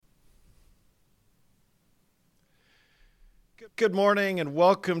Good morning and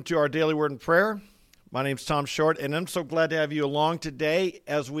welcome to our Daily Word and Prayer. My name's Tom Short, and I'm so glad to have you along today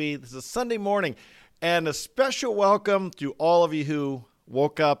this is a Sunday morning, and a special welcome to all of you who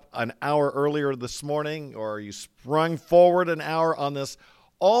woke up an hour earlier this morning, or you sprung forward an hour on this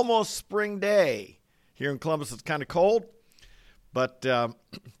almost spring day. Here in Columbus, it's kind of cold, but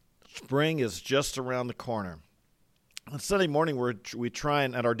spring is just around the corner. On Sunday morning, we try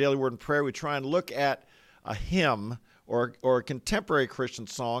and, at our Daily Word and Prayer, we try and look at a hymn or a contemporary Christian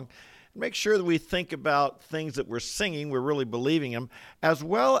song, and make sure that we think about things that we're singing, we're really believing them, as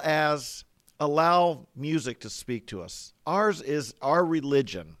well as allow music to speak to us. Ours is our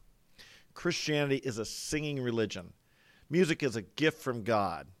religion. Christianity is a singing religion. Music is a gift from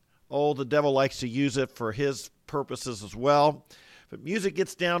God. Oh, the devil likes to use it for his purposes as well. But music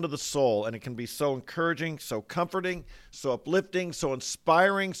gets down to the soul, and it can be so encouraging, so comforting, so uplifting, so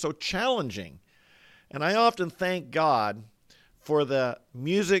inspiring, so challenging. And I often thank God for the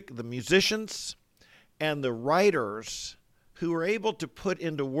music, the musicians, and the writers who are able to put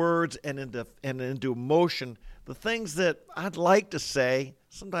into words and into emotion the things that I'd like to say.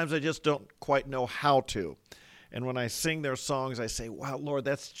 Sometimes I just don't quite know how to. And when I sing their songs, I say, wow, Lord,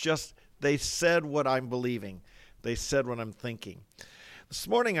 they said what I'm believing. They said what I'm thinking. This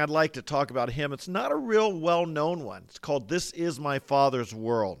morning, I'd like to talk about a hymn. It's not a real well-known one. It's called This Is My Father's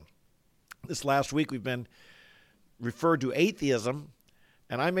World. This last week, we've been referred to atheism,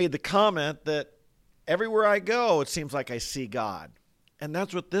 and I made the comment that everywhere I go, it seems like I see God. And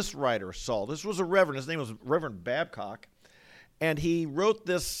that's what this writer saw. This was a reverend. His name was Reverend Babcock, and he wrote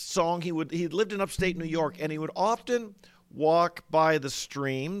this song. He lived in upstate New York, and he would often walk by the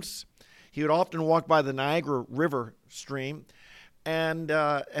streams. He would often walk by the Niagara River stream and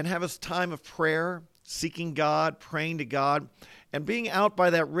have his time of prayer, seeking God, praying to God. And being out by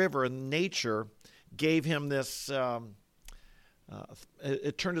that river in nature gave him this,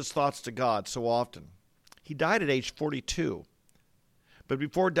 it turned his thoughts to God so often. He died at age 42. But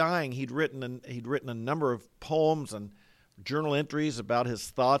before dying, he'd written a number of poems and journal entries about his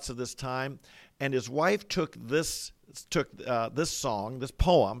thoughts of this time. And his wife took this song, this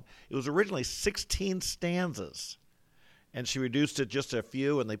poem. It was originally 16 stanzas. And she reduced it just to a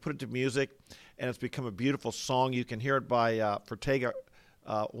few, and they put it to music, and it's become a beautiful song. You can hear it by Fernando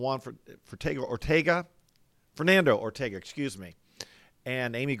Ortega, excuse me.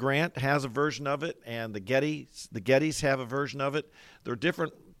 And Amy Grant has a version of it, and the Gettys have a version of it. There are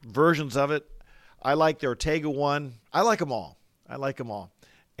different versions of it. I like the Ortega one. I like them all.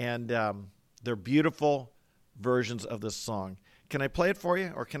 And they're beautiful versions of this song. Can I play it for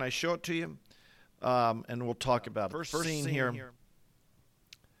you, or can I show it to you? And we'll talk about it. First scene here.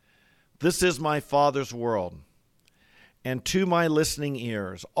 This is my Father's world, and to my listening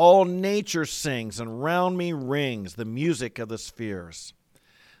ears, all nature sings, and round me rings the music of the spheres.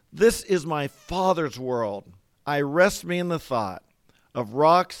 This is my Father's world. I rest me in the thought of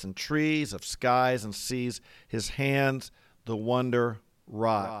rocks and trees, of skies and seas, his hands the wonder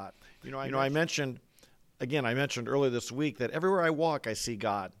wrought. I mentioned earlier this week that everywhere I walk, I see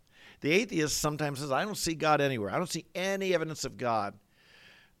God. The atheist sometimes says, I don't see God anywhere. I don't see any evidence of God.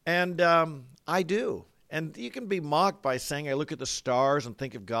 And I do. And you can be mocked by saying, I look at the stars and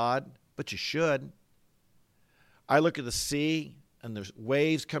think of God, but you should. I look at the sea and there's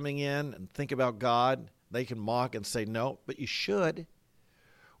waves coming in and think about God. They can mock and say, no, but you should.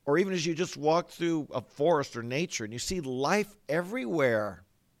 Or even as you just walk through a forest or nature and you see life everywhere.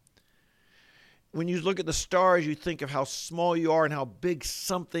 When you look at the stars, you think of how small you are and how big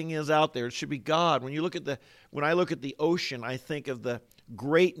something is out there. It should be God. When I look at the ocean, I think of the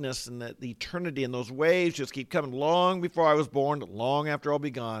greatness and the eternity, and those waves just keep coming long before I was born, long after I'll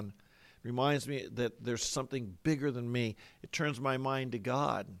be gone. It reminds me that there's something bigger than me. It turns my mind to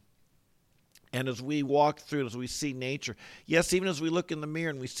God. And as we walk through, as we see nature, yes, even as we look in the mirror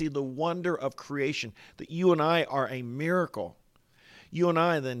and we see the wonder of creation, that you and I are a miracle. You and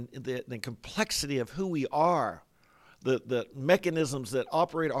I, then the complexity of who we are, the mechanisms that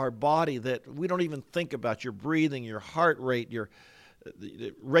operate our body that we don't even think about, your breathing, your heart rate, your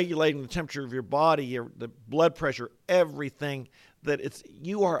regulating the temperature of your body, the blood pressure, everything,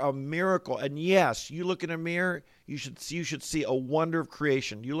 you are a miracle. And yes, you look in a mirror, you should see a wonder of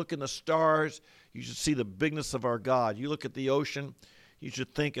creation. You look in the stars, you should see the bigness of our God. You look at the ocean, you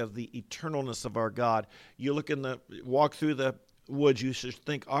should think of the eternalness of our God. You walk through the woods, you should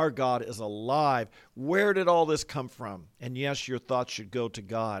think our God is alive. Where did all this come from? And yes, your thoughts should go to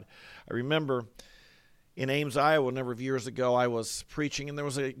God. I remember in Ames, Iowa, a number of years ago, I was preaching, and there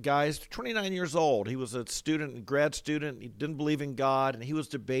was a guy, 29 years old. He was a grad student. He didn't believe in God, and he was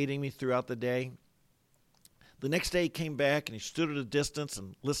debating me throughout the day. The next day he came back and he stood at a distance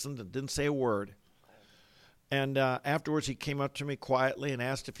and listened and didn't say a word. And afterwards he came up to me quietly and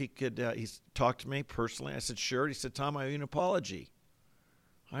asked if he could he talk to me personally. I said, sure. He said, Tom, I owe you an apology.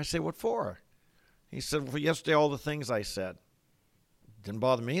 I said, what for? He said, well, yesterday all the things I said. Didn't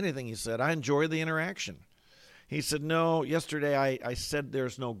bother me anything he said. I enjoyed the interaction. He said, no, yesterday I said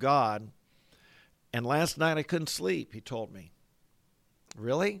there's no God, and last night I couldn't sleep, he told me.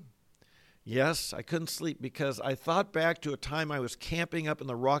 Really? Yes, I couldn't sleep because I thought back to a time I was camping up in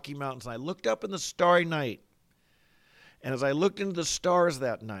the Rocky Mountains, and I looked up in the starry night. And as I looked into the stars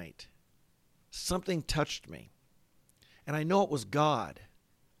that night, something touched me. And I know it was God.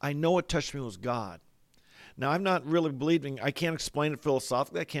 I know it touched me was God. Now, I'm not really believing, I can't explain it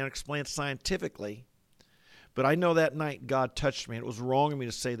philosophically, I can't explain it scientifically, but I know that night God touched me, and it was wrong of me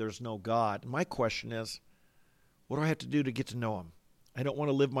to say there's no God. And my question is, what do I have to do to get to know him? I don't want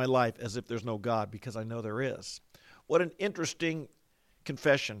to live my life as if there's no God, because I know there is. What an interesting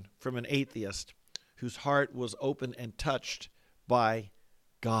confession from an atheist whose heart was open and touched by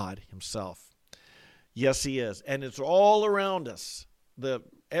God himself. Yes, he is. And it's all around us.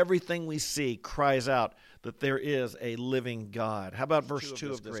 Everything we see cries out that there is a living God. How about verse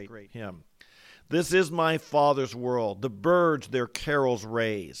 2 of this great hymn? This is my Father's world. The birds their carols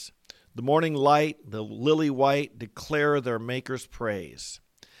raise. The morning light, the lily white, declare their Maker's praise.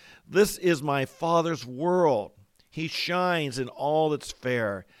 This is my Father's world. He shines in all that's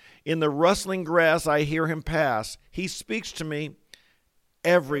fair. In the rustling grass I hear him pass. He speaks to me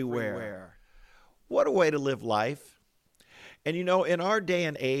everywhere. What a way to live life. And you know, in our day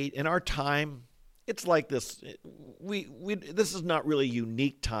and age, in our time, it's like this. This is not really a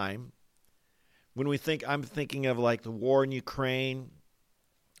unique time. When I'm thinking of like the war in Ukraine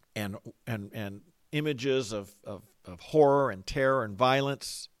and images of horror and terror and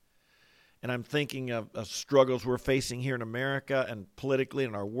violence. And I'm thinking of struggles we're facing here in America and politically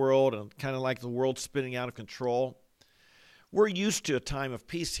in our world, and kind of like the world spinning out of control. We're used to a time of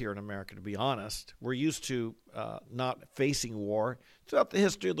peace here in America, to be honest. We're used to not facing war. Throughout the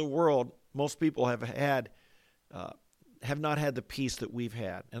history of the world, most people have not had the peace that we've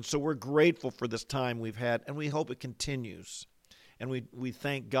had. And so we're grateful for this time we've had, and we hope it continues. And we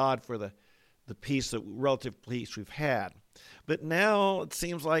thank God for the peace, the relative peace we've had. But now it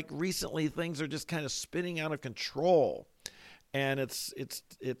seems like recently things are just kind of spinning out of control. And it's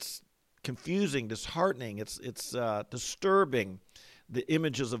confusing, disheartening. It's disturbing, the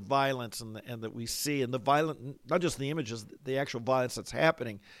images of violence and that we see, and the violent, not just the images, the actual violence that's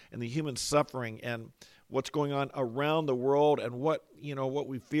happening, and the human suffering, and what's going on around the world, and what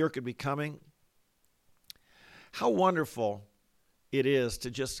we fear could be coming. How wonderful it is to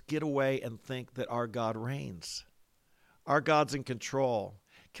just get away and think that our God reigns. Our God's in control.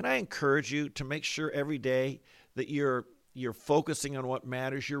 Can I encourage you to make sure every day that you're focusing on what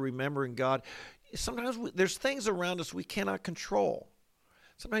matters, you're remembering God. Sometimes there's things around us we cannot control.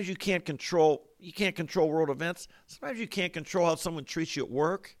 Sometimes you can't control world events. Sometimes you can't control how someone treats you at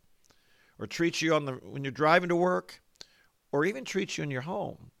work, or treats you when you're driving to work, or even treats you in your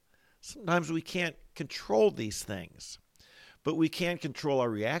home. Sometimes we can't control these things, but we can control our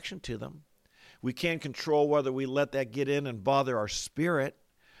reaction to them. We can't control whether we let that get in and bother our spirit,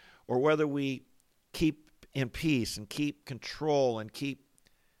 or whether we keep in peace and keep control and keep,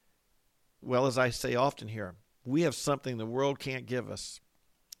 well, as I say often here, we have something the world can't give us,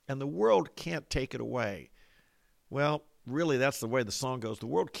 and the world can't take it away. Well, really, that's the way the song goes. The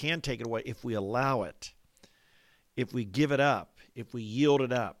world can take it away if we allow it, if we give it up, if we yield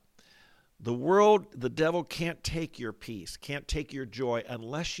it up. The devil can't take your peace, can't take your joy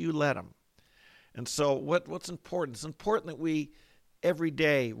unless you let him. And so what's important? It's important that every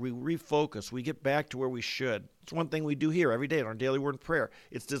day we refocus, we get back to where we should. It's one thing we do here every day in our daily word and prayer.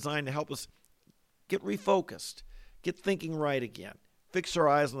 It's designed to help us get refocused, get thinking right again, fix our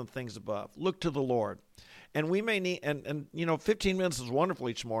eyes on the things above, look to the Lord. And we may need, and 15 minutes is wonderful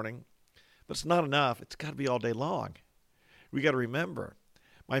each morning, but it's not enough. It's got to be all day long. We got to remember,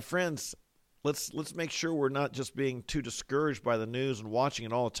 my friends, let's make sure we're not just being too discouraged by the news and watching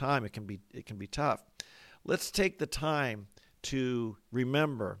it all the time. It can be tough. Let's take the time to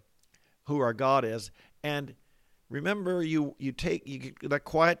remember who our God is, and remember you get that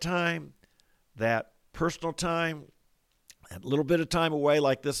quiet time, that personal time, that little bit of time away,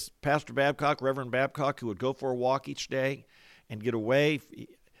 like this Pastor Babcock, Reverend Babcock, who would go for a walk each day and get away.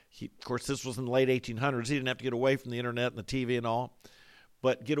 Of course, this was in the late 1800s. He didn't have to get away from the internet and the TV and all,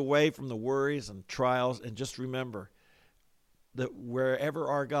 but get away from the worries and trials, and just remember that wherever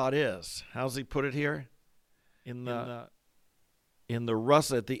our God is, how's he put it here? In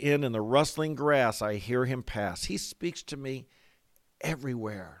at the end, in the rustling grass, I hear him pass. He speaks to me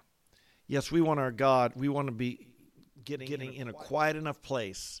everywhere. Yes, we want our God. We want to be getting in a quiet enough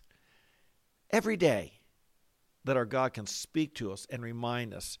place every day that our God can speak to us and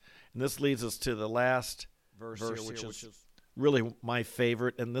remind us. And this leads us to the last verse here, which is really my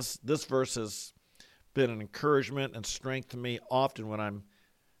favorite. And this verse has been an encouragement and strength to me often when I'm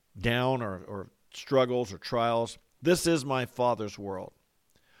down or struggles or trials. This is my Father's world.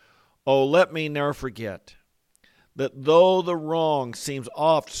 Oh, let me never forget that though the wrong seems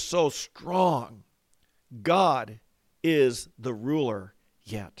oft so strong, God is the ruler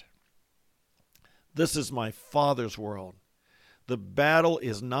yet. This is my Father's world. The battle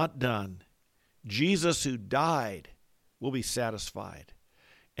is not done. Jesus who died will be satisfied,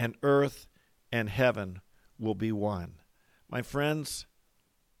 and earth and heaven will be one. My friends,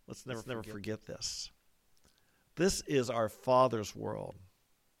 let's never forget this. This is our Father's world.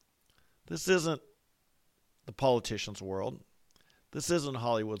 This isn't the politician's world. This isn't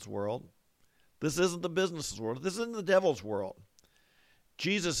Hollywood's world. This isn't the business's world. This isn't the devil's world.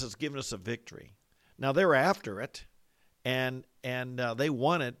 Jesus has given us a victory. Now, they're after it, and they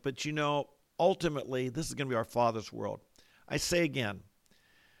want it, but ultimately, this is going to be our Father's world. I say again,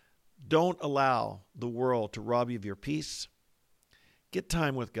 don't allow the world to rob you of your peace. Get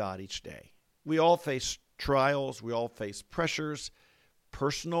time with God each day. We all face trials. We all face pressures,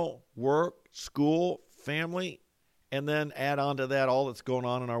 personal, work, school, family, and then add on to that all that's going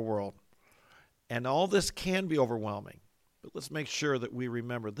on in our world. And all this can be overwhelming, but let's make sure that we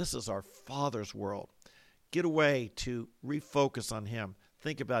remember this is our Father's world. Get away to refocus on Him.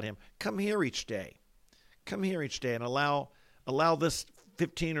 Think about Him. Come here each day. Come here each day and allow this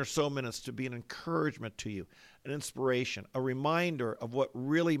 15 or so minutes to be an encouragement to you, an inspiration, a reminder of what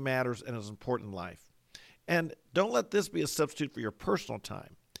really matters and is important in life. And don't let this be a substitute for your personal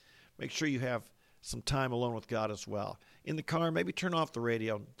time. Make sure you have some time alone with God as well. In the car, maybe turn off the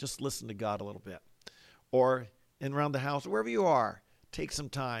radio, just listen to God a little bit. Or around the house, wherever you are, take some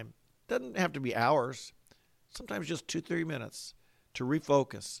time. Doesn't have to be hours. Sometimes just 2-3 minutes to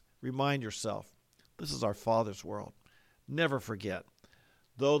refocus, remind yourself, this is our Father's world. Never forget,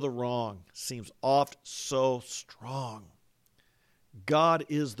 though the wrong seems oft so strong, God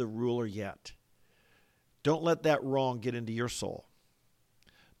is the ruler yet. Don't let that wrong get into your soul.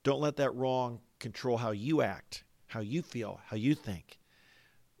 Don't let that wrong control how you act, how you feel, how you think.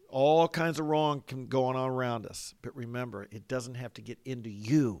 All kinds of wrong can go on around us, but remember, it doesn't have to get into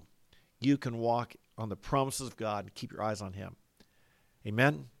you. You can walk on the promises of God and keep your eyes on Him.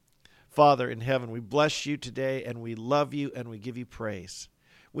 Amen? Father in heaven, we bless you today, and we love you, and we give you praise.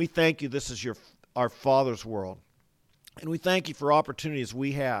 We thank you this is our Father's world. And we thank you for opportunities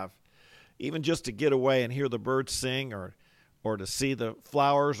we have, even just to get away and hear the birds sing, or to see the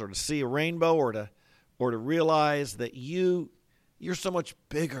flowers, or to see a rainbow, or to realize that you're so much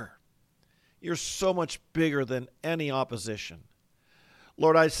bigger. You're so much bigger than any opposition.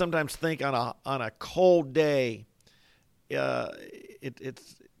 Lord, I sometimes think on a cold day,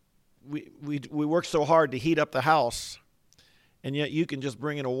 we work so hard to heat up the house, and yet you can just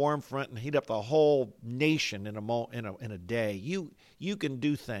bring in a warm front and heat up the whole nation in a day. You can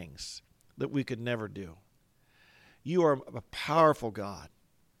do things that we could never do. You are a powerful God,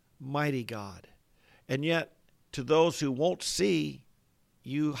 mighty God, and yet to those who won't see,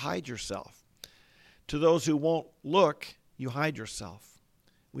 you hide yourself. To those who won't look, you hide yourself.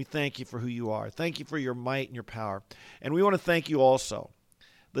 We thank you for who you are. Thank you for your might and your power. And we want to thank you also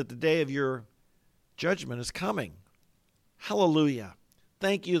that the day of your judgment is coming. Hallelujah.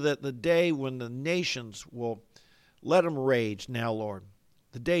 Thank you that the day when the nations will let them rage now, Lord.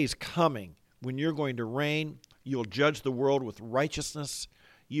 The day is coming when you're going to reign. You'll judge the world with righteousness.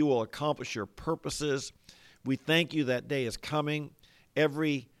 You will accomplish your purposes. We thank you that day is coming.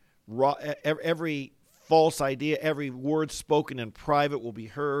 Every false idea, every word spoken in private will be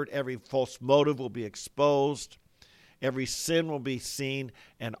heard. Every false motive will be exposed. Every sin will be seen,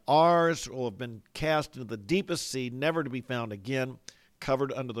 and ours will have been cast into the deepest sea, never to be found again,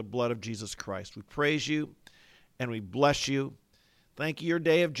 covered under the blood of Jesus Christ. We praise you, and we bless you. Thank you, your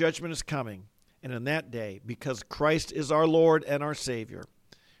day of judgment is coming. And in that day, because Christ is our Lord and our Savior,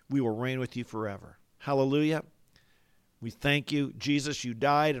 we will reign with you forever. Hallelujah. We thank you. Jesus, you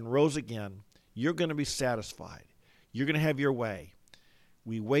died and rose again. You're going to be satisfied. You're going to have your way.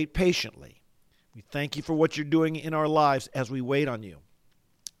 We wait patiently. We thank you for what you're doing in our lives as we wait on you.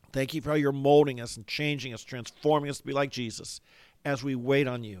 Thank you for how you're molding us and changing us, transforming us to be like Jesus as we wait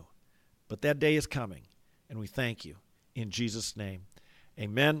on you. But that day is coming, and we thank you. In Jesus' name,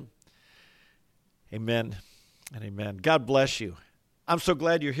 amen, amen, and amen. God bless you. I'm so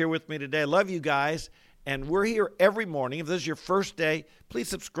glad you're here with me today. I love you guys. And we're here every morning. If this is your first day, please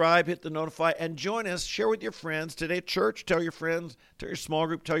subscribe, hit the notify, and join us. Share with your friends. Today at church, tell your friends, tell your small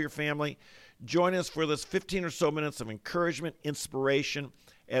group, tell your family. Join us for this 15 or so minutes of encouragement, inspiration,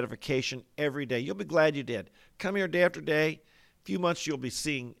 edification every day. You'll be glad you did. Come here day after day. A few months you'll be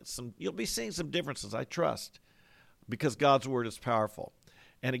seeing some differences, I trust, because God's word is powerful.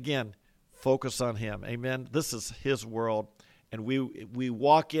 And again, focus on him. Amen. This is his world. And we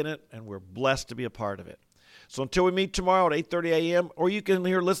walk in it, and we're blessed to be a part of it. So until we meet tomorrow at 8:30 a.m., or you can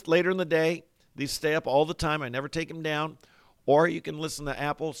hear list later in the day. These stay up all the time. I never take them down. Or you can listen to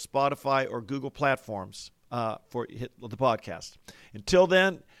Apple, Spotify, or Google platforms for the podcast. Until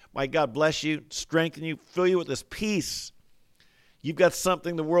then, my God bless you, strengthen you, fill you with this peace. You've got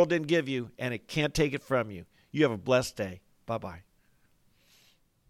something the world didn't give you, and it can't take it from you. You have a blessed day. Bye-bye.